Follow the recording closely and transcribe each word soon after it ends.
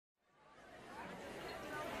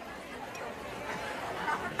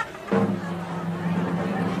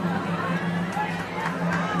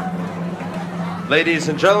Ladies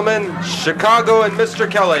and gentlemen, Chicago and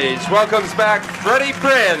Mr. Kelly's welcomes back Freddie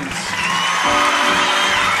Prinze.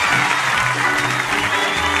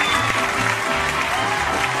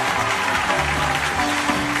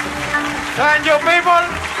 Thank you, people.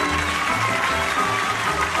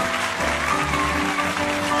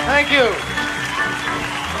 Thank you.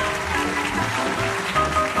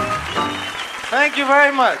 Thank you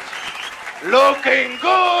very much. Looking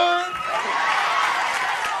good.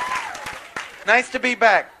 Nice to be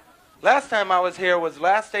back. Last time I was here was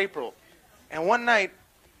last April. And one night,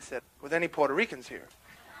 I said, with any Puerto Ricans here?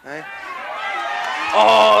 Right?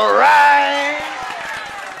 All right.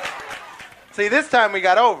 See, this time we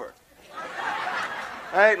got over.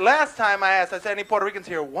 All right, last time I asked, I said, any Puerto Ricans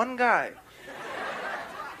here? One guy.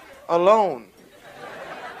 Alone.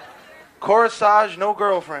 Corsage, no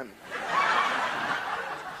girlfriend.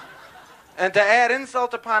 And to add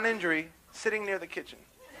insult upon injury, sitting near the kitchen.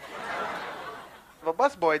 If a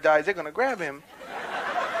busboy dies, they're going to grab him.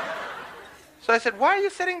 So I said, why are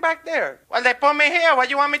you sitting back there? Well, they put me here. What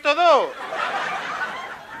do you want me to do?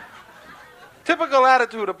 Typical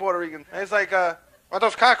attitude of Puerto Ricans. It's like, want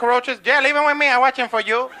those cockroaches? Yeah, leave them with me. I'm watching for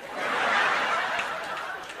you.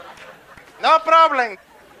 No problem.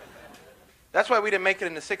 That's why we didn't make it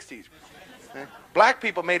in the 60s. Black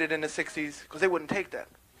people made it in the 60s because they wouldn't take that.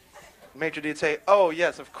 Maitre d'd say, oh,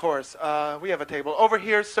 yes, of course. We have a table. Over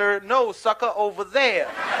here, sir. No, sucker, over there.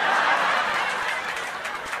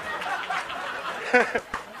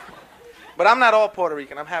 But I'm not all Puerto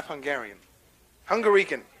Rican. I'm half Hungarian. Hunga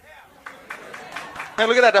Rican. And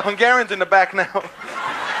look at that. The Hungarians in the back now.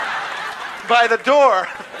 By the door.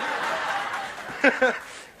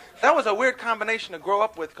 That was a weird combination to grow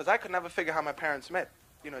up with because I could never figure how my parents met.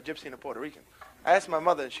 You know, a gypsy and a Puerto Rican. I asked my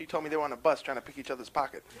mother, and she told me they were on a bus trying to pick each other's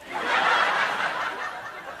pocket.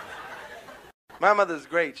 My mother's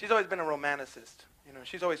great. She's always been a romanticist. You know,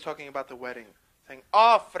 she's always talking about the wedding. Saying,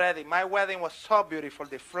 oh, Freddie, my wedding was so beautiful.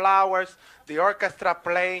 The flowers, the orchestra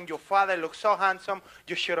playing, your father looked so handsome.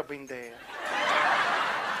 You should have been there.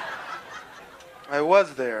 I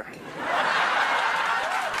was there.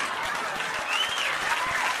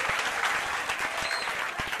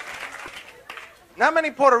 Not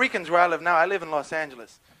many Puerto Ricans where I live now. I live in Los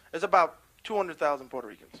Angeles. There's about 200,000 Puerto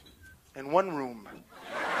Ricans in one room.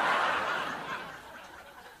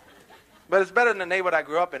 But it's better than the neighborhood I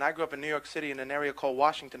grew up in. I grew up in New York City in an area called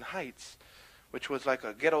Washington Heights, which was like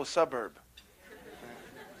a ghetto suburb.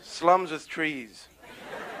 Slums with trees.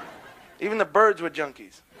 Even the birds were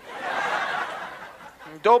junkies.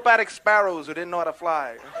 Dope addict sparrows who didn't know how to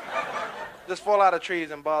fly. Just fall out of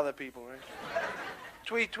trees and bother people, right?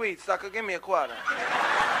 Tweet, tweet, sucker, give me a quarter.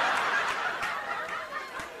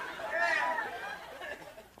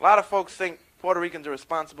 A lot of folks think Puerto Ricans are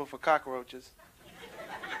responsible for cockroaches.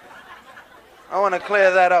 I want to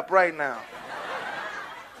clear that up right now.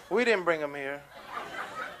 We didn't bring them here.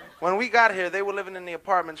 When we got here, they were living in the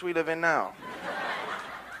apartments we live in now.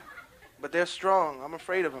 But they're strong. I'm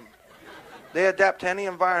afraid of them. They adapt to any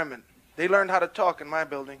environment. They learned how to talk in my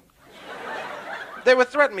building. They would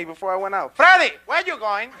threaten me before I went out. Freddie, where you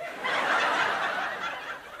going?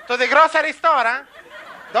 To the grocery store, huh?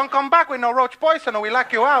 Don't come back with no roach poison or we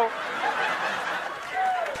lock you out.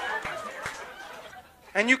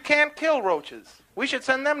 And you can't kill roaches. We should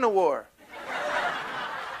send them to war.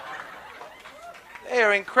 They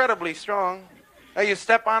are incredibly strong. Now you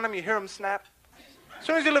step on them, you hear them snap. As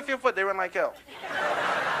soon as you lift your foot, they run like hell.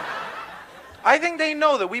 I think they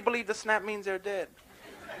know that we believe the snap means they're dead.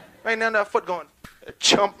 Right now, their foot going,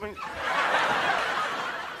 jumping.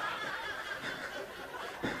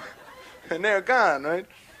 And they're gone, right?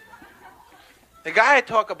 The guy I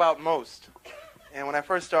talk about most, and when I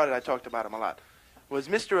first started, I talked about him a lot, was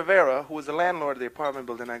Mr. Rivera, who was the landlord of the apartment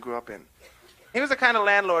building I grew up in. He was the kind of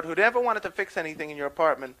landlord who never wanted to fix anything in your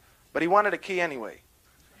apartment, but he wanted a key anyway.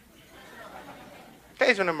 In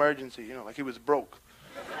case of an emergency, you know, like he was broke.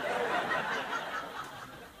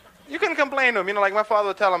 You couldn't complain to him. You know, like my father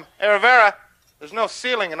would tell him, hey, Rivera, there's no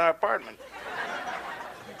ceiling in our apartment.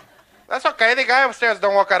 That's okay. The guy upstairs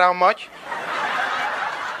don't walk around much.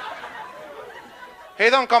 He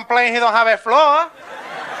don't complain he don't have a floor.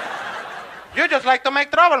 You just like to make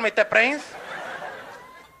trouble, Mr. Prinze.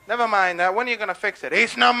 Never mind that. When are you going to fix it?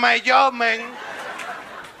 It's not my job, man.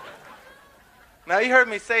 Now, he heard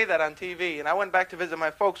me say that on TV, and I went back to visit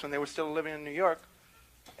my folks when they were still living in New York.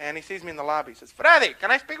 And he sees me in the lobby. He says, Freddie,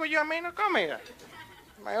 can I speak with you a minute? Come here.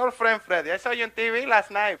 My old friend Freddie. I saw you on TV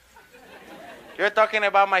last night. You're talking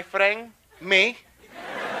about my friend, me.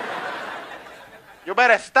 You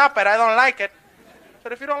better stop it. I don't like it. I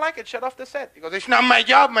said, if you don't like it, shut off the set. He goes, it's not my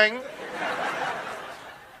job, man.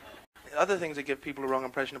 other things that give people a wrong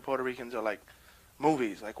impression of Puerto Ricans are like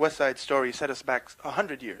movies, like West Side Story set us back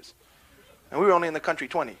 100 years. And we were only in the country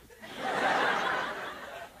 20.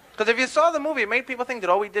 Because if you saw the movie, it made people think that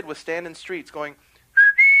all we did was stand in streets going...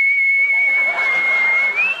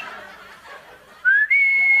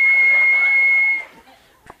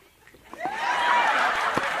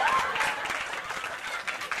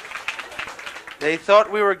 They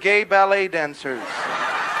thought we were gay ballet dancers.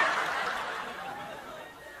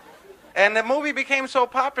 And the movie became so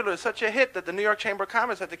popular, such a hit, that the New York Chamber of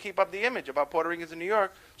Commerce had to keep up the image about Puerto Ricans in New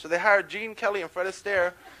York. So they hired Gene Kelly and Fred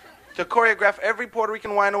Astaire to choreograph every Puerto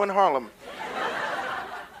Rican wino in Harlem.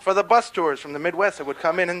 For the bus tours from the Midwest that would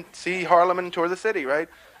come in and see Harlem and tour the city, right?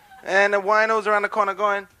 And the winos around the corner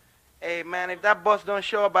going, hey, man, if that bus don't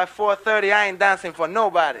show up by 4:30, I ain't dancing for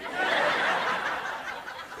nobody.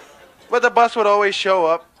 But the bus would always show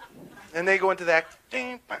up, and they go into that,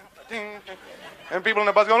 and people in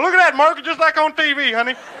the bus going, look at that, Mark, just like on TV,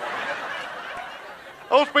 honey.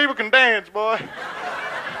 Those people can dance, boy.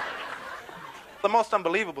 The most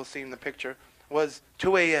unbelievable scene in the picture was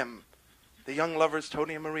 2 a.m. The young lovers,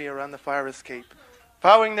 Tony and Maria, are on the fire escape,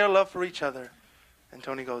 vowing their love for each other. And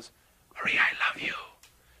Tony goes, Maria, I love you.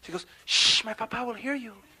 She goes, shh, my papa will hear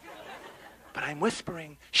you. But I'm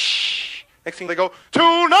whispering, shh. Next thing they go,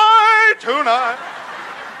 tonight, tonight.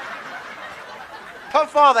 Her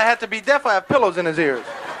father had to be deaf. I have pillows in his ears.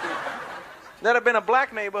 That'd have been a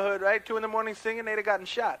black neighborhood, right? 2 a.m. singing, they'd have gotten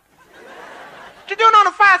shot. What you doing on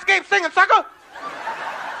the fire escape singing, sucker?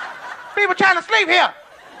 People trying to sleep here.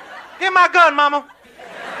 Give my gun, mama.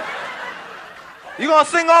 You gonna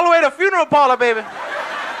sing all the way to funeral parlor, baby.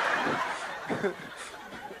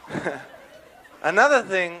 Another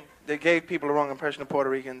thing that gave people a wrong impression of Puerto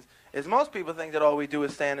Ricans is most people think that all we do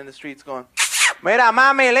is stand in the streets going, Mira,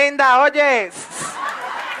 mami, linda, oye.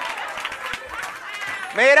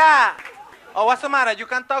 Mira. Oh, what's the matter? You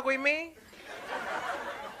can't talk with me?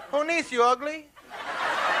 Who needs you, ugly?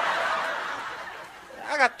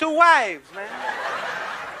 I got 2 wives, man.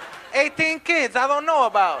 18 kids I don't know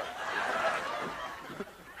about.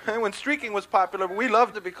 And when streaking was popular, we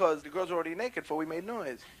loved it because the girls were already naked before we made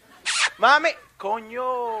noise. Mami,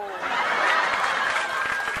 coño.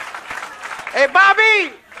 Hey,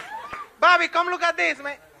 Bobby! Bobby, come look at this,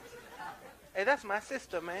 man. Hey, that's my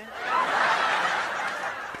sister, man.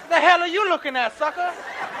 The hell are you looking at, sucker?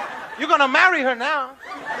 You're gonna marry her now.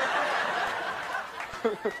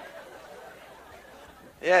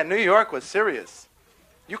 Yeah, New York was serious.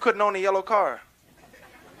 You couldn't own a yellow car.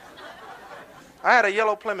 I had a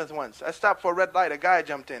yellow Plymouth once. I stopped for a red light. A guy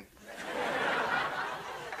jumped in.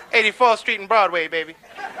 84th Street and Broadway, baby.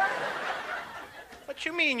 What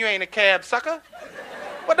you mean you ain't a cab, sucker?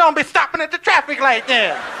 Well, don't be stopping at the traffic light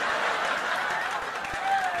then.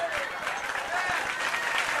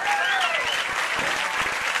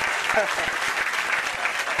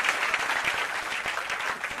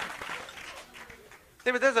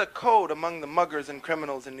 There's a code among the muggers and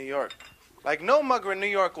criminals in New York. Like, no mugger in New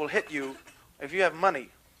York will hit you if you have money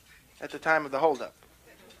at the time of the holdup.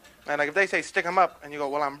 And like if they say stick 'em up and you go,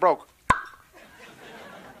 well, I'm broke.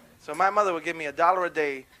 So my mother would give me $1 a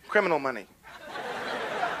day criminal money.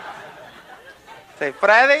 Say,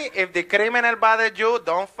 Freddie, if the criminal bothered you,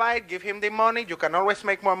 don't fight, give him the money. You can always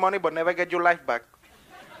make more money but never get your life back.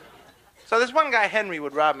 So this one guy, Henry,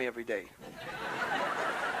 would rob me every day.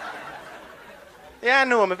 Yeah, I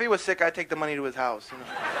knew him. If he was sick, I'd take the money to his house, you know.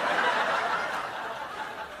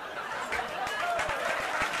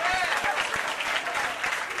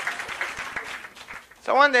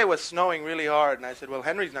 So one day it was snowing really hard, and I said, well,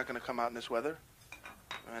 Henry's not going to come out in this weather.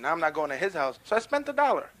 And I'm not going to his house. So I spent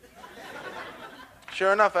 $1.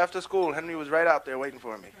 Sure enough, after school, Henry was right out there waiting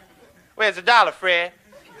for me. Where's $1, Fred?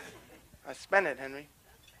 I spent it, Henry.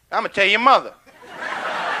 I'm going to tell your mother.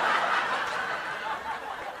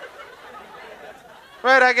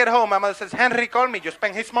 Right, I get home, my mother says, Henry called me, you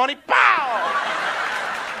spent his money, pow!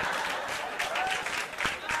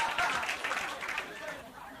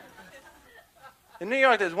 In New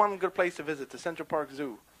York, there's one good place to visit, the Central Park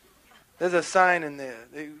Zoo. There's a sign in there,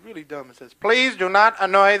 they're really dumb, it says, please do not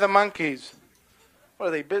annoy the monkeys. What,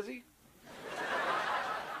 are they busy?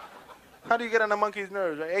 How do you get on a monkey's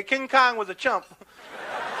nerves, right? Hey, King Kong was a chump.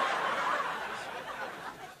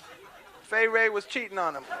 Fay Ray was cheating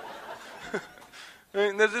on him.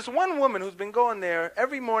 And there's this one woman who's been going there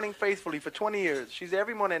every morning faithfully for 20 years. She's there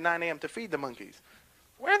every morning at 9 a.m. to feed the monkeys.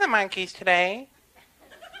 Where are the monkeys today?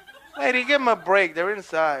 Lady, give them a break. They're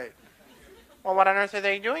inside. Well, what on earth are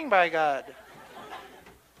they doing, by God?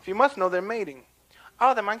 If you must know, they're mating.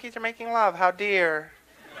 Oh, the monkeys are making love. How dear.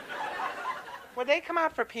 Would they come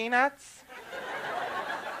out for peanuts?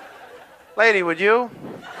 Lady, would you?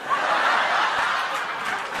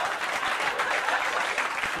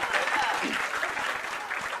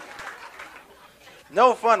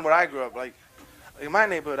 No fun where I grew up. Like in my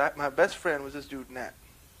neighborhood, my best friend was this dude, Nat.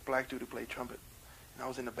 Black dude who played trumpet. And I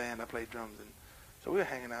was in the band, I played drums. And so we were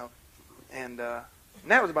hanging out. And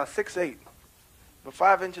Nat was about 6'8". But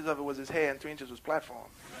 5 inches of it was his hair and 3 inches was platform.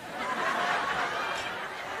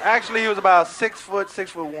 Actually, he was about 6 foot,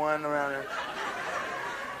 6'1", around there.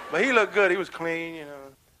 But he looked good. He was clean, you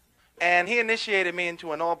know. And he initiated me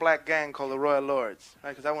into an all-black gang called the Royal Lords,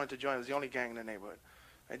 right? Because I wanted to join. It was the only gang in the neighborhood.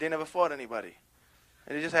 They never fought anybody.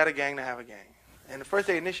 And they just had a gang to have a gang. And the first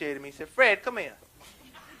they initiated me, he said, Fred, come here.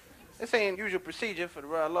 This ain't usual procedure for the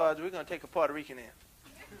Royal Lords. We're going to take a Puerto Rican in.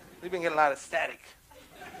 We've been getting a lot of static.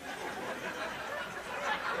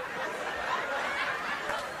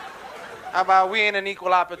 How about we ain't an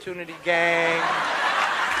equal opportunity gang?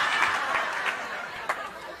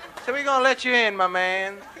 So we're going to let you in, my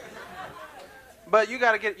man. But you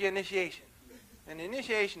got to get your initiation. And the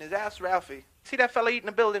initiation is ask Ralphie. See that fella eating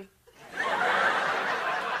the building?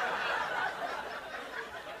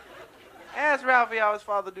 Ask Ralphie how his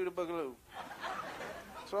father do the boogaloo.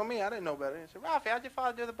 So me, I didn't know better. I said, Ralphie, how'd your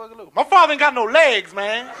father do the boogaloo? My father ain't got no legs,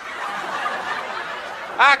 man.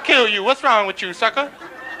 I'll kill you. What's wrong with you, sucker?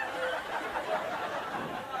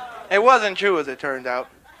 It wasn't true, as it turned out.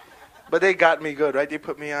 But they got me good, right? They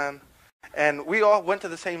put me on. And we all went to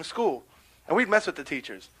the same school. And we'd mess with the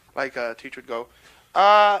teachers. Like a teacher would go,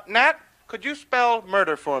 Nat, could you spell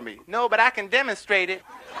murder for me? No, but I can demonstrate it.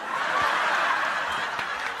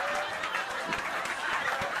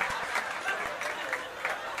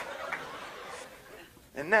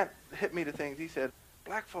 And Nat hit me to things. He said,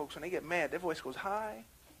 black folks, when they get mad, their voice goes high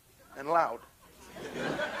and loud.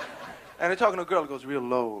 And they're talking to a girl, it goes real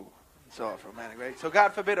low. It's all romantic, right? So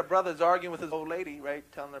God forbid a brother's arguing with his old lady, right?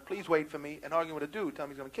 Telling her, please wait for me. And arguing with a dude,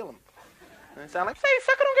 telling him he's going to kill him. And it sounds like, say,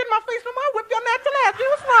 sucker, don't get in my face no more. I'll whip your natural ass. Dude,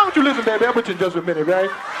 what's wrong with you? Listen, baby, I'll put you in just a minute,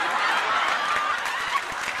 right?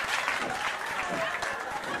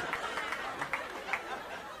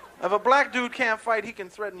 If a black dude can't fight, he can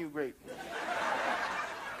threaten you great.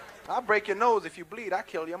 I'll break your nose if you bleed. I'll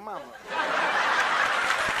kill your mama.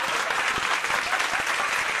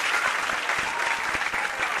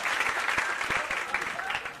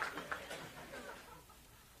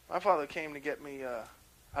 My father came to get me out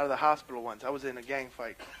of the hospital once. I was in a gang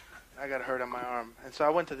fight. I got hurt on my arm. And so I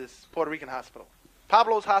went to this Puerto Rican hospital.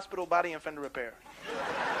 Pablo's Hospital, Body and Fender Repair.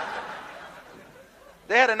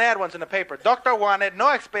 They had an ad once in the paper. Doctor wanted,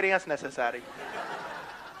 no experience necessary.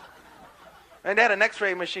 And they had an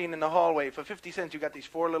x-ray machine in the hallway. For 50 cents, you got these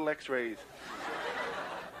 4 little x-rays.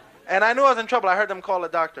 And I knew I was in trouble. I heard them call the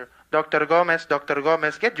doctor. Dr. Gomez,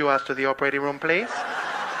 get you us to the operating room, please.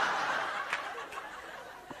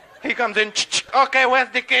 He comes in, okay, where's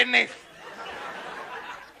the kidneys?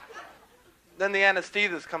 Then the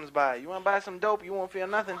anesthetist comes by. You want to buy some dope? You won't feel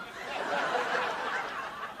nothing.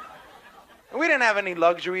 And we didn't have any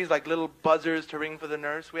luxuries like little buzzers to ring for the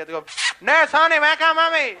nurse. We had to go, nurse, honey, man, come,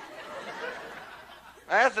 mommy.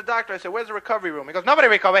 I asked the doctor, I said, where's the recovery room? He goes, nobody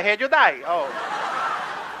recover here, you die. Oh.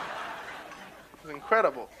 It was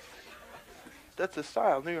incredible. That's the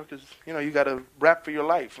style. New York is, you know, you got to rap for your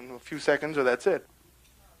life in a few seconds or that's it.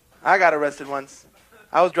 I got arrested once.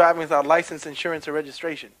 I was driving without license, insurance, or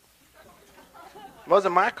registration. It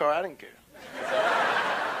wasn't my car. I didn't care.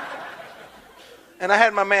 And I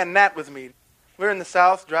had my man Nat with me. We're in the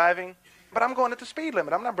South driving, but I'm going at the speed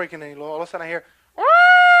limit. I'm not breaking any law. All of a sudden I hear,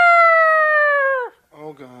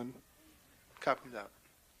 oh, God. Cop comes out.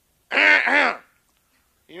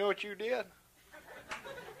 You know what you did?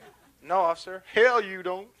 No, officer. Hell you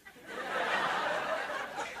don't.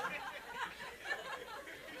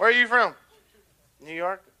 Where are you from? New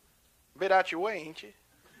York? A bit out your way, ain't you?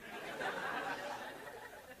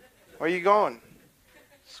 Where you going?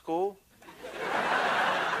 School?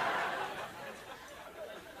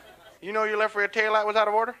 You know your left rear tail light was out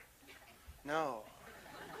of order? No.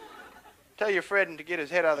 Tell your Fred to get his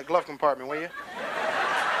head out of the glove compartment, will you?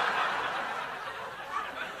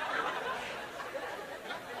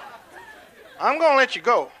 I'm going to let you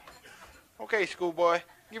go. Okay, schoolboy.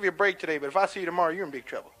 Give you a break today, but if I see you tomorrow, you're in big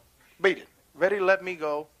trouble. Beat it. Ready to let me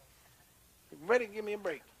go. Ready to give me a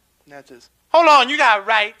break. And that's it. Hold on, you got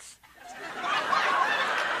rights.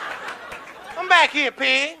 Come back here,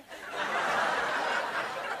 pig.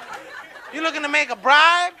 You looking to make a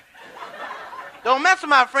bribe? Don't mess with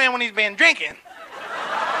my friend when he's been drinking.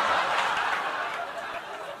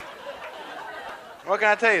 What can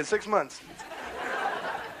I tell you? 6 months.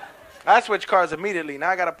 I switched cars immediately.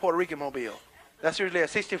 Now I got a Puerto Rican mobile. That's usually a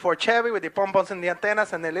 64 Chevy with the pom-poms and the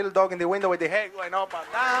antennas and the little dog in the window with the head going up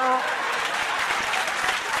and down.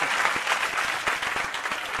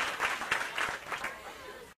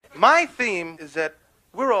 My theme is that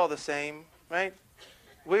we're all the same, right?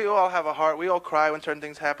 We all have a heart. We all cry when certain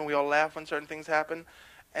things happen. We all laugh when certain things happen.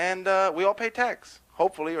 And we all pay tax,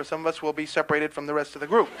 hopefully, or some of us will be separated from the rest of the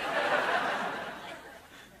group.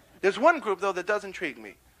 There's one group, though, that does intrigue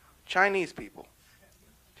me. Chinese people.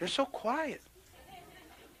 They're so quiet.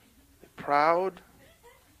 They're proud,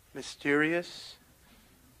 mysterious.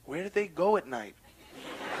 Where do they go at night?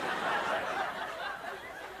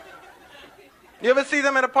 You ever see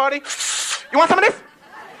them at a party? You want some of this?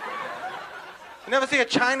 You never see a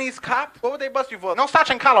Chinese cop? What would they bust you for? No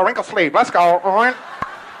starch and collar, wrinkle sleeve. Let's go. All right.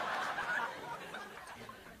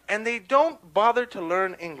 And they don't bother to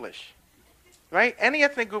learn English. Right? Any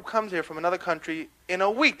ethnic group comes here from another country, in a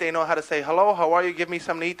week they know how to say, hello, how are you? Give me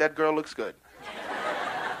something to eat. That girl looks good.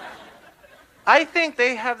 I think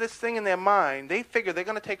they have this thing in their mind. They figure they're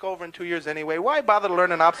going to take over in 2 years anyway. Why bother to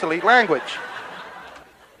learn an obsolete language?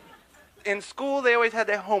 In school, they always had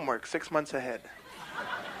their homework 6 months ahead.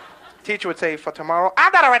 Teacher would say, for tomorrow,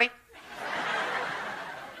 I've done already.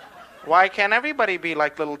 Why can't everybody be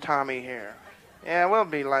like little Tommy here? Yeah, we'll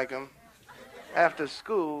be like him. After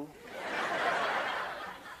school.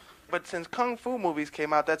 But since Kung Fu movies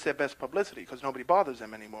came out, that's their best publicity, because nobody bothers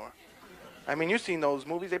them anymore. I mean, you've seen those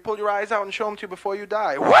movies. They pull your eyes out and show them to you before you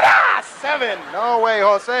die. What-ah! 7! No way,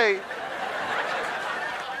 Jose.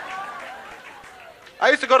 I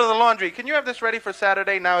used to go to the laundry. Can you have this ready for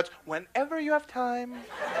Saturday? Now it's whenever you have time.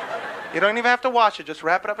 You don't even have to wash it. Just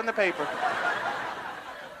wrap it up in the paper.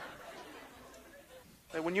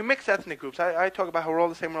 When you mix ethnic groups, I talk about how we're all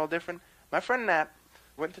the same, we're all different. My friend Nat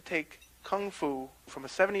went to take Kung Fu from a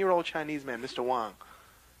 70-year-old Chinese man, Mr. Wang.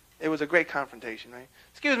 It was a great confrontation, right?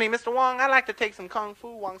 Excuse me, Mr. Wang, I'd like to take some Kung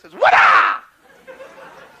Fu. Wang says, what-ah!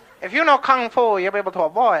 If you know Kung Fu, you'll be able to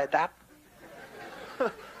avoid that.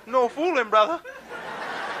 No fooling, brother.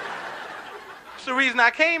 That's the reason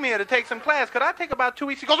I came here, to take some class. Could I take about 2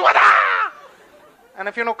 weeks? He goes, what-ah! And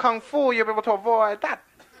if you know Kung Fu, you'll be able to avoid that.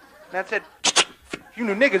 And I said, you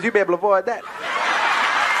knew niggas, you'd be able to avoid that.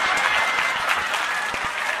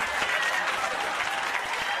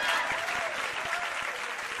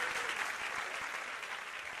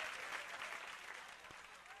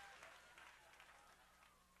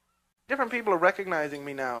 Different people are recognizing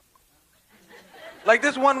me now. Like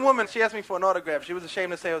this one woman, she asked me for an autograph. She was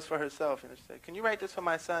ashamed to say it was for herself. And she said, can you write this for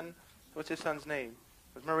my son? What's his son's name?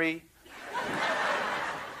 It was Marie.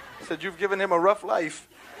 I said, you've given him a rough life.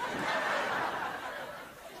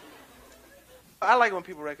 I like when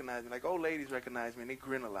people recognize me. Like old ladies recognize me and they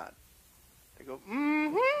grin a lot. They go,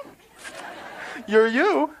 mm-hmm. You're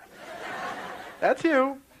you. That's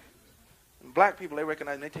you. And black people, they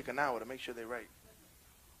recognize me. They take an hour to make sure they're right.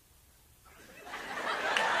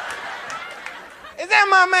 Is that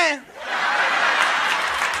my man?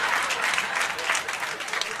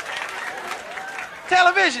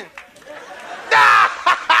 Television.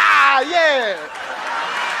 Yeah.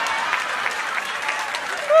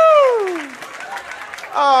 Woo.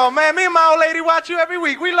 Oh, man, me and my old lady watch you every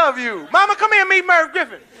week. We love you. Mama, come here and meet Merv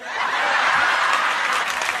Griffin.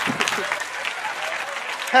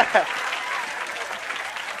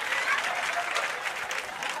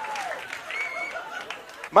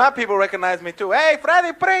 My people recognize me too. Hey,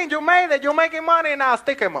 Freddie Prinze, you made it. You're making money now.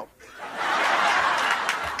 Stick him up.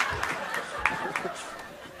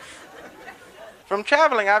 From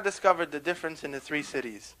traveling, I've discovered the difference in the 3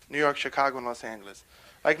 cities, New York, Chicago, and Los Angeles.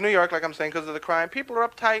 Like New York, like I'm saying, because of the crime, people are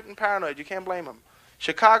uptight and paranoid. You can't blame them.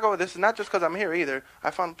 Chicago, this is not just because I'm here either.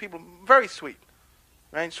 I found people very sweet,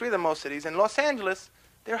 right? Sweeter than most cities. And Los Angeles,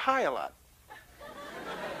 they're high a lot.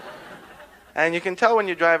 And you can tell when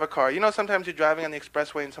you drive a car. You know sometimes you're driving on the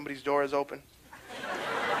expressway and somebody's door is open?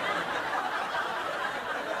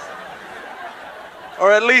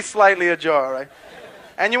 Or at least slightly ajar, right?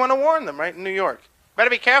 And you want to warn them, right? In New York. Better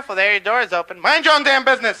be careful there, your door is open. Mind your own damn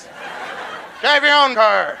business. Drive your own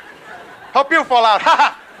car. Hope you fall out. Ha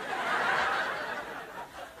ha.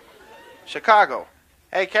 Chicago.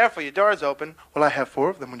 Hey, careful, your door is open. Well, I have 4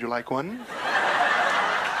 of them. Would you like one?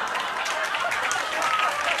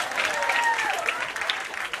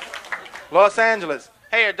 Los Angeles.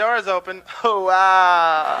 Hey, your door is open. Oh,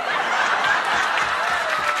 wow.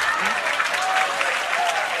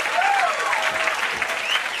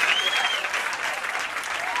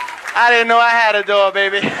 I didn't know I had a door,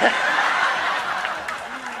 baby.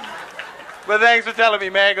 But thanks for telling me,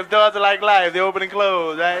 man, because doors are like life. They open and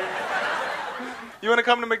close, right? You want to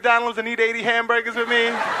come to McDonald's and eat 80 hamburgers with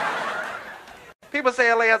me? People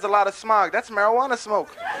say LA has a lot of smog. That's marijuana smoke.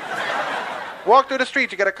 Walk through the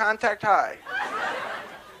street, you get a contact high.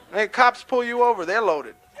 And cops pull you over, they're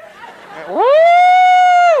loaded. And, woo!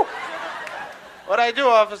 What'd I do,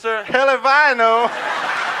 officer? Hell if I know.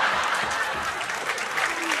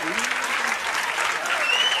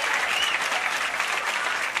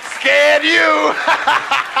 Scared you.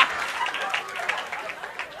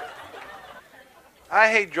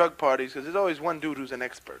 I hate drug parties because there's always one dude who's an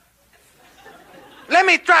expert. Let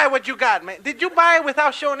me try what you got, man. Did you buy it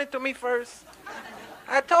without showing it to me first?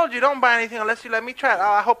 I told you don't buy anything unless you let me try it.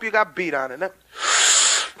 Oh, I hope you got beat on it.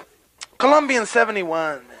 Colombian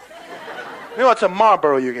 71. You know, it's a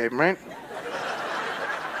Marlboro you gave him, right?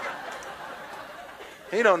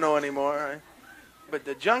 He don't know anymore, right? But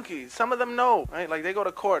the junkies, some of them know, right? Like they go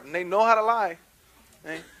to court and they know how to lie.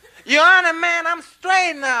 Right? Your Honor, man, I'm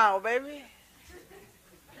straight now, baby.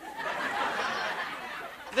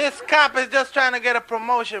 This cop is just trying to get a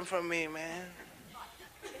promotion from me, man.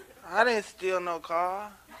 I didn't steal no car.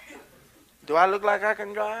 Do I look like I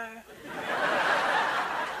can drive?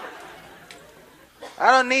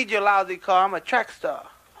 I don't need your lousy car. I'm a track star.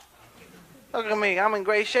 Look at me. I'm in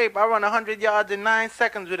great shape. I run 100 yards in 9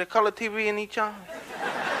 seconds with a color TV in each arm.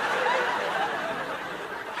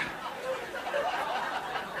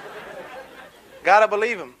 Gotta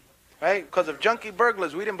believe him, right? Because of junkie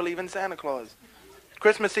burglars, we didn't believe in Santa Claus.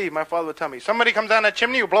 Christmas Eve, my father would tell me, somebody comes down that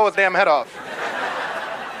chimney, you blow his damn head off.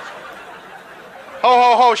 Ho,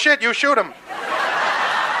 ho, ho, shit, you shoot him.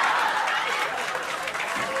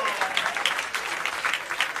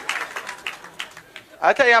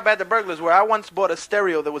 I'll tell you how bad the burglars were. I once bought a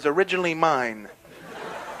stereo that was originally mine.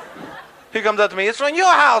 He comes up to me, it's from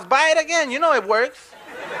your house, buy it again. You know it works.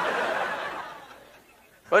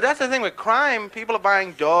 But that's the thing with crime. People are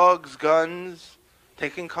buying dogs, guns,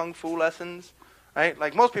 taking kung fu lessons. Right?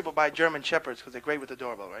 Like most people buy German Shepherds because they're great with the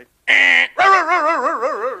doorbell, right?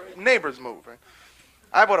 Neighbors move, right?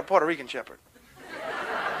 I bought a Puerto Rican Shepherd.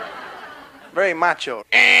 Very macho.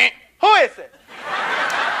 Who is it?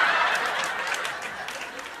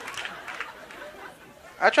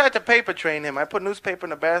 I tried to paper train him. I put newspaper in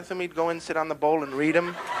the bathroom. He'd go in, sit on the bowl, and read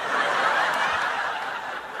him.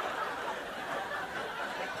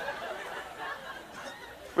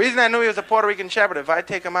 Reason I knew he was a Puerto Rican Shepherd, if I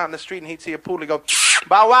take him out in the street and he'd see a poodle, he'd go,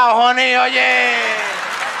 bow wow, honey, oh yeah.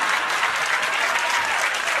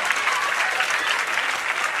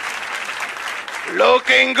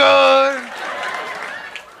 Looking good.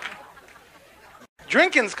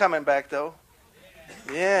 Drinking's coming back, though.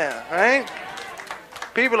 Yeah, right?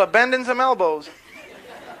 People are bending some elbows.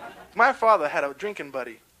 My father had a drinking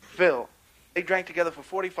buddy, Phil. They drank together for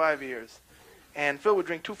 45 years. And Phil would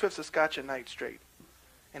drink 2/5 of scotch a night straight.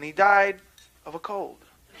 And he died of a cold.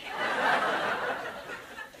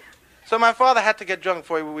 So my father had to get drunk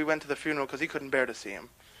before we went to the funeral because he couldn't bear to see him.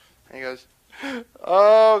 And he goes,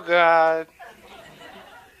 oh, God.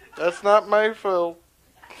 That's not my Phil.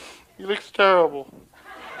 He looks terrible.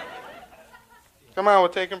 Come on, we'll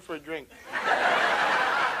take him for a drink.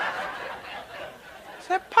 I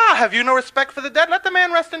said, Pa, have you no respect for the dead? Let the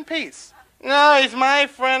man rest in peace. No, he's my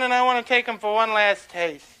friend and I want to take him for one last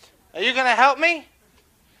taste. Are you going to help me?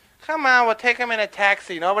 Come on, we'll take him in a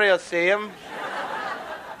taxi. Nobody will see him.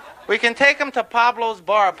 We can take him to Pablo's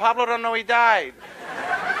bar. Pablo don't know he died.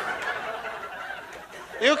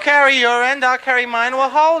 You carry your end, I'll carry mine. We'll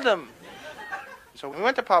hold him. So we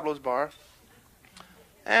went to Pablo's bar,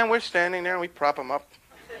 and we're standing there, and we prop him up.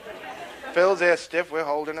 Phil's there stiff. We're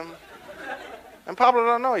holding him. And Pablo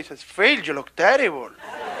don't know. He says, Phil, you look terrible.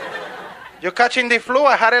 You're catching the flu.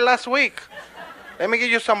 I had it last week. Let me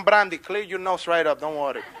give you some brandy. Clear your nose right up. Don't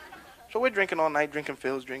worry. So we're drinking all night, drinking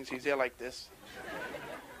Phil's drinks. He's there like this.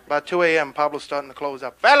 About 2 a.m., Pablo's starting to close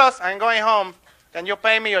up. Fellas, I'm going home. Can you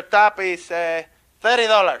pay me? Your top is $30.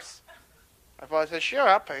 My father said, sure,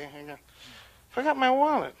 I'll pay. Forgot my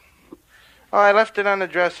wallet. Oh, I left it on the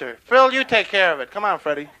dresser. Phil, you take care of it. Come on,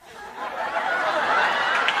 Freddie.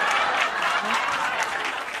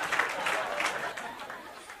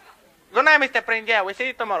 Good night, Mr. Prinze. Yeah, we'll see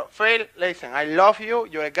you tomorrow. Phil, listen, I love you.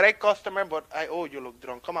 You're a great customer, but you look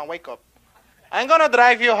drunk. Come on, wake up. I'm going to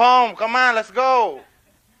drive you home. Come on, let's go.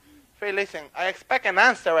 Phil, listen, I expect an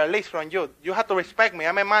answer at least from you. You have to respect me.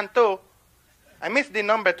 I'm a man, too. I missed the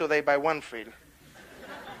number today by 1, Phil.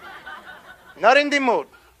 Not in the mood.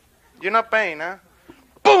 You're not paying, huh?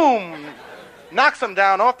 Boom! Knocks him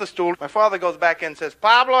down off the stool. My father goes back in and says,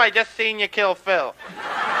 Pablo, I just seen you kill Phil.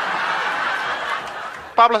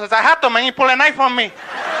 Pablo says, I had to, man. He pulled a knife on me.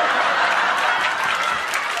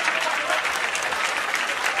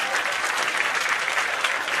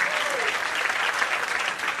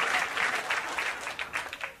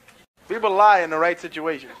 People lie in the right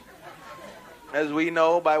situation. As we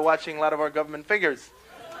know by watching a lot of our government figures.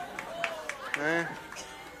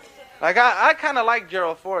 Like, I kind of like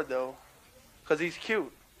Gerald Ford, though, because he's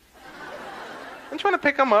cute. I'm trying to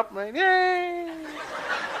pick him up, right? Yay!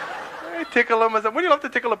 I tickle him. I said, wouldn't you love to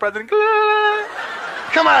tickle the president?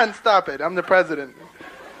 Come on, stop it. I'm the president.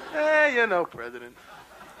 You know, president.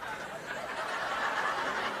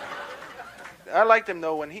 I liked him,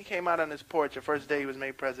 though, when he came out on his porch the first day he was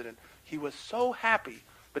made president. He was so happy.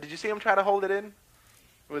 But did you see him try to hold it in?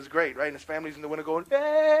 It was great, right? And his family's in the window going,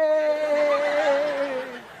 hey!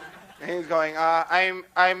 And he's going,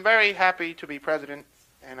 I'm very happy to be president,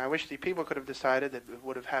 and I wish the people could have decided that it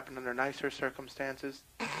would have happened under nicer circumstances.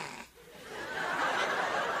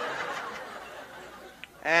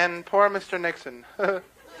 And poor Mr. Nixon.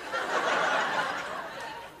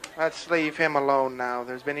 Let's leave him alone now.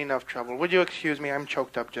 There's been enough trouble. Would you excuse me? I'm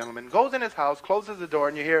choked up, gentlemen. Goes in his house, closes the door,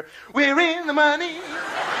 and you hear, we're in the money.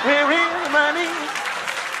 We're in the money.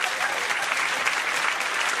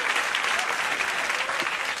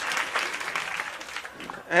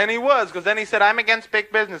 And he was, because then he said, I'm against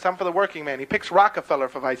big business. I'm for the working man. He picks Rockefeller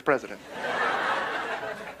for vice president.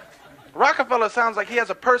 Rockefeller sounds like he has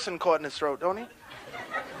a person caught in his throat, don't he?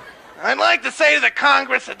 I'd like to say to the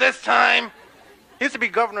Congress at this time, he used to be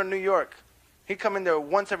governor of New York. He'd come in there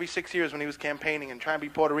once every 6 years when he was campaigning and try and be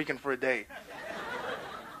Puerto Rican for a day.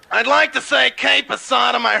 I'd like to say, que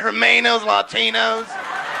pasada, my hermanos, Latinos.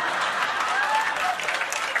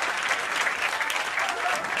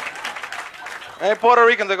 And Puerto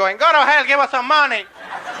Ricans are going, go to hell, give us some money.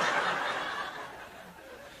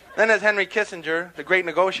 Then there's Henry Kissinger, the great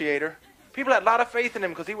negotiator. People had a lot of faith in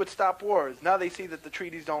him because he would stop wars. Now they see that the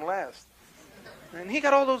treaties don't last. And he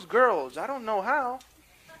got all those girls. I don't know how.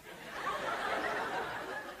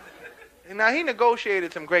 And now he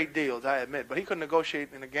negotiated some great deals, I admit, but he couldn't negotiate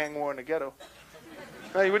in a gang war in the ghetto.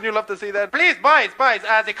 Hey, wouldn't you love to see that? Please, boys,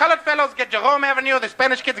 the colored fellows get Jerome Avenue, the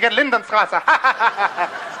Spanish kids get Lindenstrasse.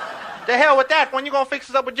 The hell with that. When you gonna fix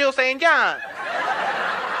us up with Jill St. John?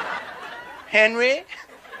 Henry?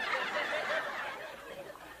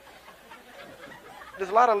 There's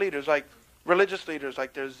a lot of leaders, like religious leaders,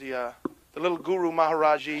 like there's the little guru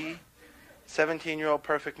Maharaji, 17-year-old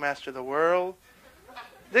perfect master of the world.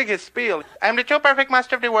 Dig his spiel. I'm the true perfect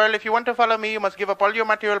master of the world. If you want to follow me, you must give up all your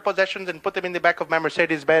material possessions and put them in the back of my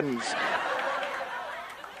Mercedes-Benz.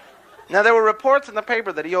 Now, there were reports in the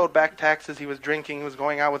paper that he owed back taxes, he was drinking, he was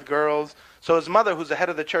going out with girls. So his mother, who's the head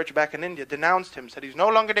of the church back in India, denounced him, said he's no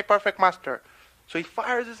longer the perfect master. So he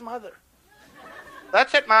fires his mother.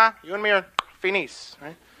 That's it, Ma. You and me are finis,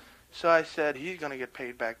 right? So I said, he's going to get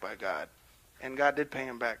paid back by God. And God did pay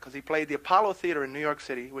him back, because he played the Apollo Theater in New York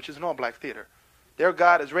City, which is an all-black theater. Their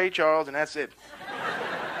God is Ray Charles, and that's it.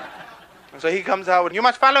 And so he comes out with, you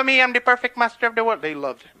must follow me, I'm the perfect master of the world. They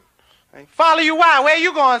loved him. Right? Follow you why? Where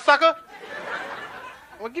you going, sucker?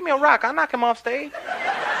 Well, give me a rock. I'll knock him off stage.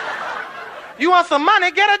 You want some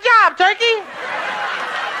money? Get a job, turkey.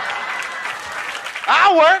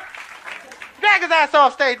 I'll work. Drag his ass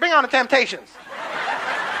off stage. Bring on the Temptations.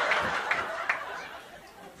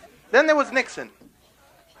 Then there was Nixon.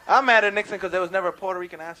 I'm mad at Nixon because there was never a Puerto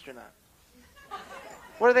Rican astronaut.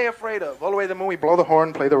 What are they afraid of? All the way to the moon, we blow the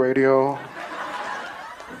horn, play the radio.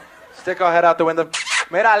 Stick our head out the window.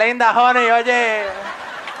 Mira, linda, honey, oye.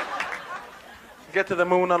 Get to the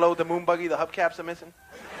moon, unload the moon buggy, the hubcaps are missing.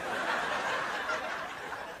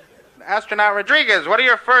 Astronaut Rodriguez, what are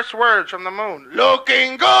your first words from the moon?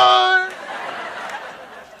 Looking good!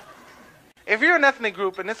 If you're an ethnic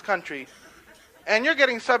group in this country and you're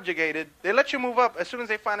getting subjugated, they let you move up as soon as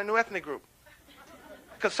they find a new ethnic group.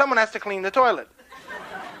 Because someone has to clean the toilet.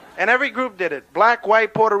 And every group did it. Black,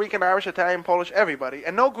 white, Puerto Rican, Irish, Italian, Polish, everybody.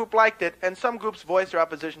 And no group liked it, and some groups voiced their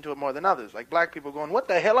opposition to it more than others. Like black people going, what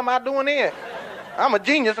the hell am I doing here? I'm a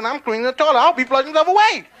genius and I'm cleaning the toilet. I'll be flushing stuff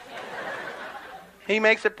away. He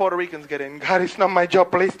makes it, Puerto Ricans get in. God, it's not my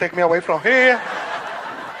job. Please take me away from here.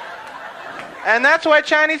 And that's why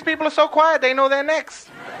Chinese people are so quiet. They know they're next.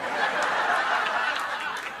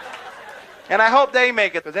 And I hope they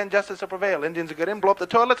make it, because then justice will prevail. Indians will get in, blow up the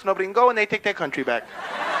toilets, nobody can go, and they take their country back.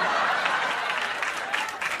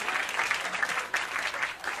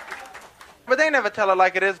 But they never tell it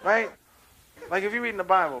like it is, right? Like if you read in the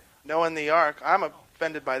Bible, Noah and the ark, I'm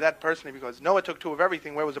offended by that personally because Noah took two of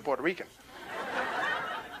everything. Where was the Puerto Rican?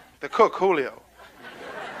 The cook, Julio.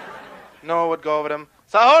 Noah would go over them.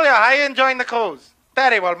 So Julio, how you enjoying the cruise?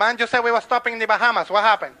 Terrible, man. You said we were stopping in the Bahamas. What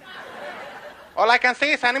happened? All I can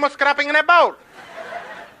see is animals scrapping in a boat.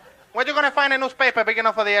 Where you going to find a newspaper big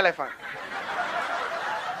enough for the elephant?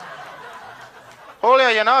 Julio,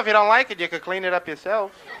 you know, if you don't like it, you could clean it up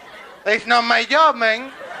yourself. It's not my job,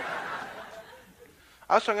 man.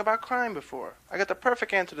 I was talking about crime before. I got the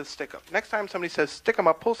perfect answer to stick up. Next time somebody says stick 'em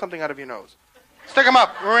up, pull something out of your nose. Stick 'em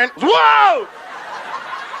up. Whoa!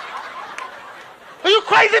 Are you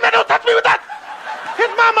crazy, man? Don't touch me with that! Hit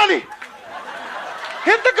my money!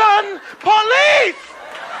 Hit the gun! Police!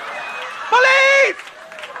 Police!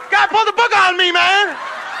 Guy pulled the booger on me, man!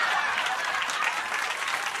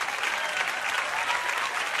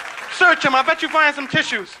 Search him. I bet you find some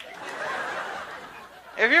tissues.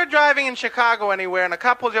 If you're driving in Chicago anywhere and a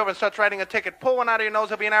cop pulls you over and starts writing a ticket, pull one out of your nose.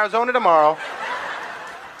 He'll be in Arizona tomorrow.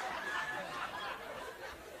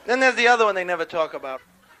 Then there's the other one they never talk about.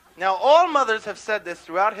 Now, all mothers have said this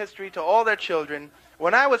throughout history to all their children.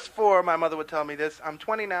 When I was 4, my mother would tell me this. I'm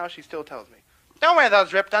 20 now. She still tells me, don't wear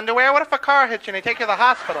those ripped underwear. What if a car hits you and they take you to the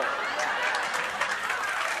hospital?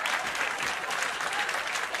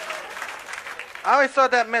 I always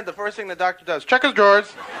thought that meant the first thing the doctor does. Check his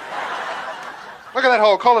drawers. Look at that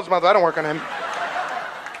hole. Call his mother. I don't work on him.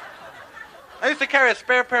 I used to carry a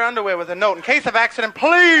spare pair of underwear with a note. In case of accident,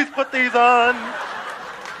 please put these on.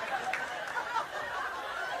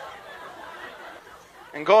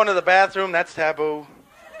 And going to the bathroom, that's taboo.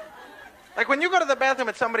 Like when you go to the bathroom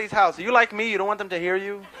at somebody's house, are you like me? You don't want them to hear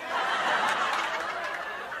you?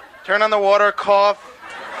 Turn on the water, cough.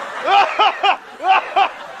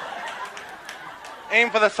 Aim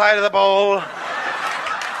for the side of the bowl.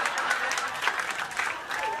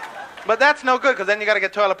 But that's no good, because then you got to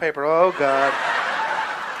get toilet paper. Oh, God.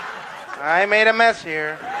 I made a mess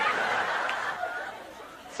here.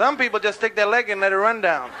 Some people just stick their leg in and let it run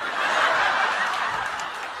down.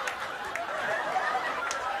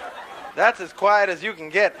 That's as quiet as you can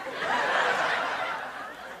get.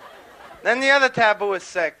 Then the other taboo is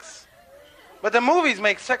sex. But the movies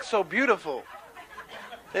make sex so beautiful.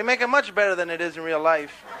 They make it much better than it is in real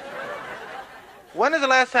life. When is the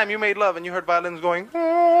last time you made love and you heard violins going?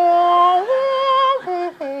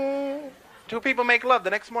 Two people make love. The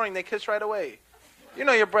next morning they kiss right away. You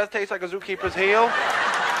know your breath tastes like a zookeeper's heel.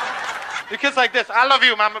 You kiss like this. I love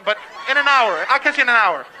you, mama, but in an hour. I'll kiss you in an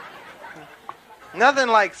hour. Nothing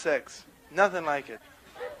like sex. Nothing like it.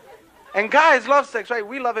 And guys love sex, right?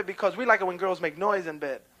 We love it because we like it when girls make noise in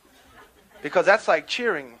bed. Because that's like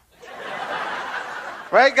cheering.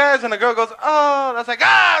 Right, guys? When a girl goes, oh, that's like,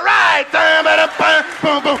 all right.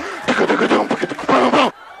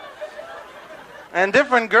 And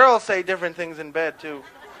different girls say different things in bed, too,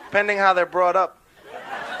 depending how they're brought up.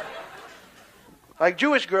 Like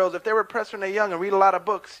Jewish girls, if they were repressed when they're young and read a lot of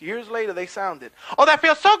books, years later they sounded. Oh, that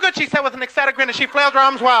feels so good, she said with an ecstatic grin as she flailed her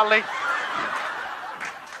arms wildly.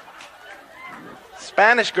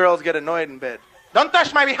 Spanish girls get annoyed in bed. Don't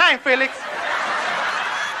touch my behind, Felix.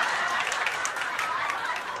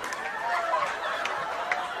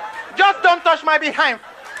 Just don't touch my behind.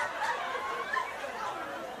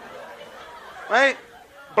 Right?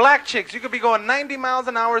 Black chicks, you could be going 90 miles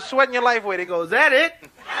an hour, sweating your life away. They go, is that it?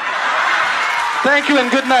 Thank you and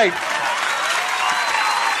good night.